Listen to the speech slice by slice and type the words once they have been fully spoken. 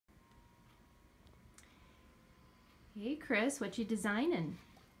Hey Chris, what you designing?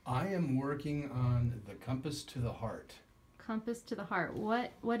 I am working on the compass to the heart. Compass to the heart.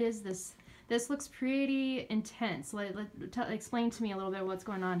 What is this? This looks pretty intense. Explain to me a little bit what's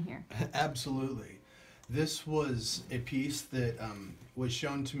going on here. Absolutely. This was a piece that was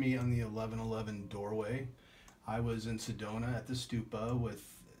shown to me on the 1111 doorway. I was in Sedona at the stupa with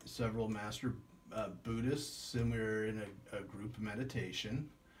several master Buddhists, and we were in a group meditation.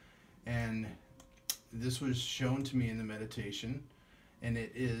 And this was shown to me in the meditation, and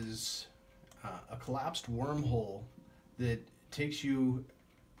it is a collapsed wormhole that takes you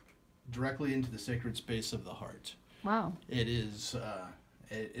directly into the sacred space of the heart. Wow. It is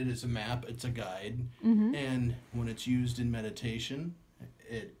it is a map. It's a guide, Mm-hmm. and when it's used in meditation,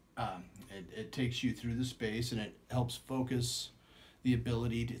 it takes you through the space, and it helps focus the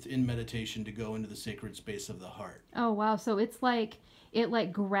ability in meditation to go into the sacred space of the heart. Oh wow. So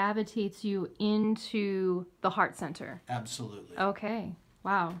it gravitates you into the heart center. Absolutely. Okay.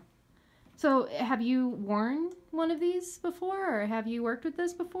 Wow. So have you worn one of these before, or have you worked with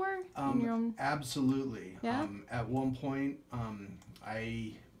this before in your own? Absolutely. Yeah? At one point,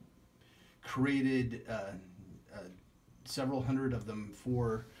 I created several hundred of them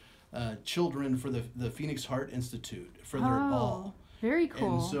for children for the Phoenix Heart Institute for their ball. Very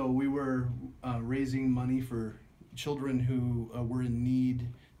cool. And so we were raising money for children who were in need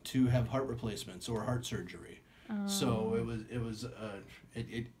to have heart replacements or heart surgery. So it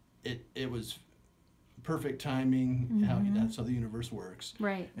was perfect timing. That's how the universe works.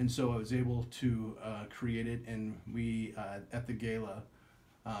 Right. And so I was able to create it, and we at the gala,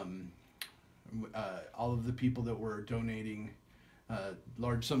 all of the people that were donating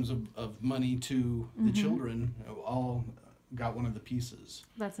large sums of money to the children all got one of the pieces.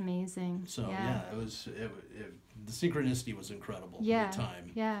 That's amazing. So yeah, the synchronicity was incredible at the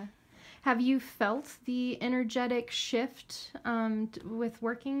time. Yeah. Have you felt the energetic shift with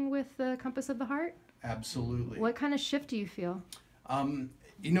working with the compass of the heart? Absolutely. What kind of shift do you feel?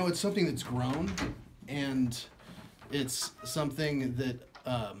 It's something that's grown, and it's something that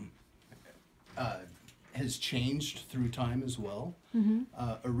has changed through time as well. Mm-hmm.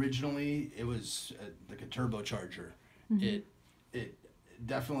 Originally, it was like a turbocharger. Mm-hmm. It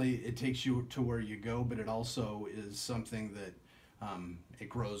definitely it takes you to where you go, but it also is something that it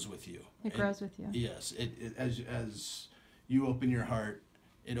grows with you. It grows with you. Yes, as you open your heart,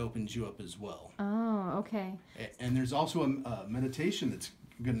 it opens you up as well. Oh, okay. And there's also a meditation that's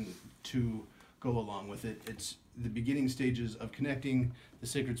going to go along with it. It's the beginning stages of connecting the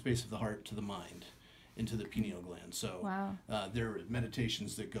sacred space of the heart to the mind, into the pineal gland. So Wow. there are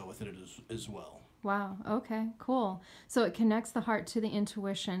meditations that go with it as well. Wow. Okay, cool. So it connects the heart to the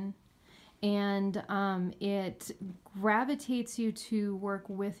intuition, and it gravitates you to work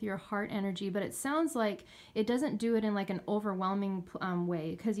with your heart energy, but it sounds like it doesn't do it in like an overwhelming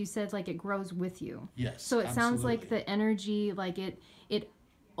way, because you said like it grows with you. Yes. So it sounds like absolutely. the energy, like it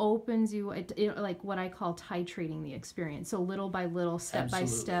opens you, it like what I call titrating the experience. So little by little, step by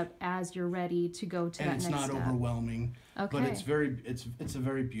Absolutely. step, as you're ready to go to And that it's next not step. overwhelming, Okay. but it's a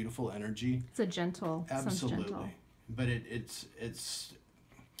very beautiful energy. It's a gentle. Sounds Absolutely. gentle. But it's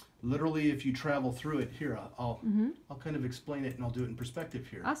literally, if you travel through it, here I'll kind of explain it, and I'll do it in perspective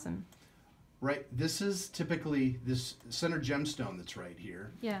here. Awesome. Right, this is typically this center gemstone that's right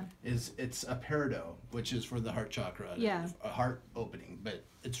here. Yeah. It's a peridot, which is for the heart chakra, Yeah. a heart opening, but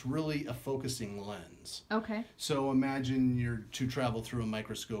it's really a focusing lens. Okay. So imagine you're to travel through a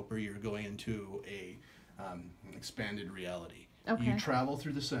microscope, or you're going into an expanded reality. Okay. You travel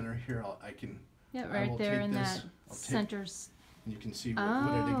through the center. Here, Yeah, I right will there take in this. that I'll take- center's. and you can see what it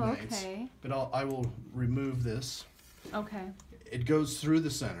Oh, ignites. okay. But I will remove this. Okay. It goes through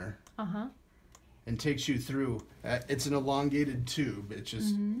the center Uh-huh. and takes you through. It's an elongated tube. It's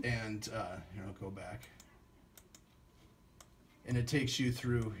just Mm-hmm. and here I'll go back. And it takes you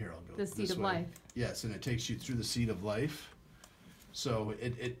through. Here I'll go. The seed this of way. life. Yes, and it takes you through the seed of life. So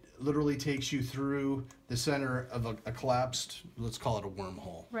it literally takes you through the center of a collapsed, let's call it a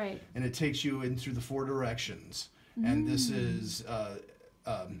wormhole. Right. And it takes you in through the four directions. And this is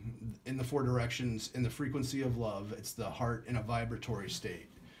in the four directions, in the frequency of love. It's the heart in a vibratory state.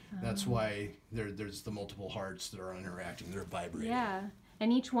 That's why there's the multiple hearts that are interacting. They're vibrating. Yeah.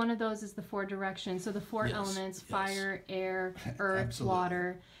 And each one of those is the four directions. So the four Yes, elements: yes. fire, air, earth, Absolutely.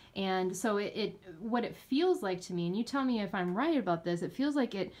 water. And so what it feels like to me, and you tell me if I'm right about this, it feels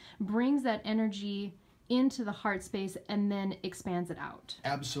like it brings that energy into the heart space and then expands it out.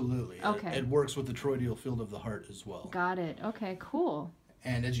 Absolutely. Okay. It works with the toroidal field of the heart as well. Got it. Okay, cool.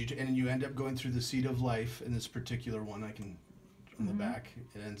 And you end up going through the seed of life in this particular one. I can in the back.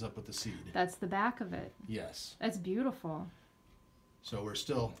 It ends up with the seed. That's the back of it. Yes. That's beautiful. So we're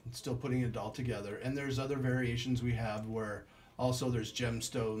still putting it all together. And there's other variations we have where also there's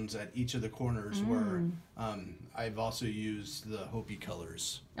gemstones at each of the corners where I've also used the Hopi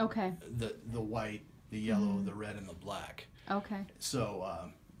colors. Okay. The white, the yellow, the red, and the black. Okay.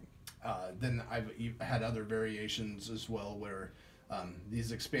 So then I've had other variations as well where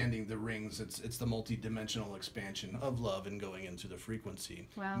these expanding the rings, it's the multi-dimensional expansion of love and going into the frequency.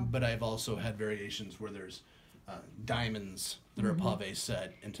 Wow. But I've also had variations where there's diamonds that are pave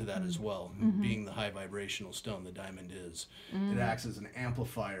set into that as well. Being the high vibrational stone the diamond is, it acts as an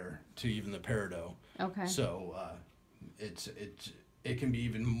amplifier to even the peridot. Okay. So it can be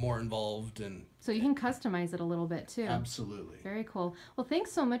even more involved, and so you can customize it a little bit too. absolutely. Very cool. Well,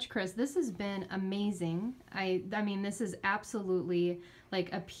 thanks so much, Cris. This has been amazing. I mean, this is absolutely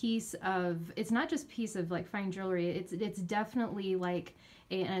like a piece of, it's not just a piece of like fine jewelry. It's definitely like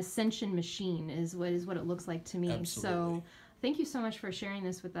an ascension machine is what it looks like to me. Absolutely. So thank you so much for sharing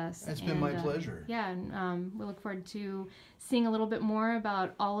this with us. It's been my pleasure. Yeah, and we look forward to seeing a little bit more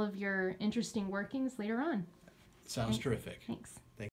about all of your interesting workings later on. Sounds terrific. Thanks.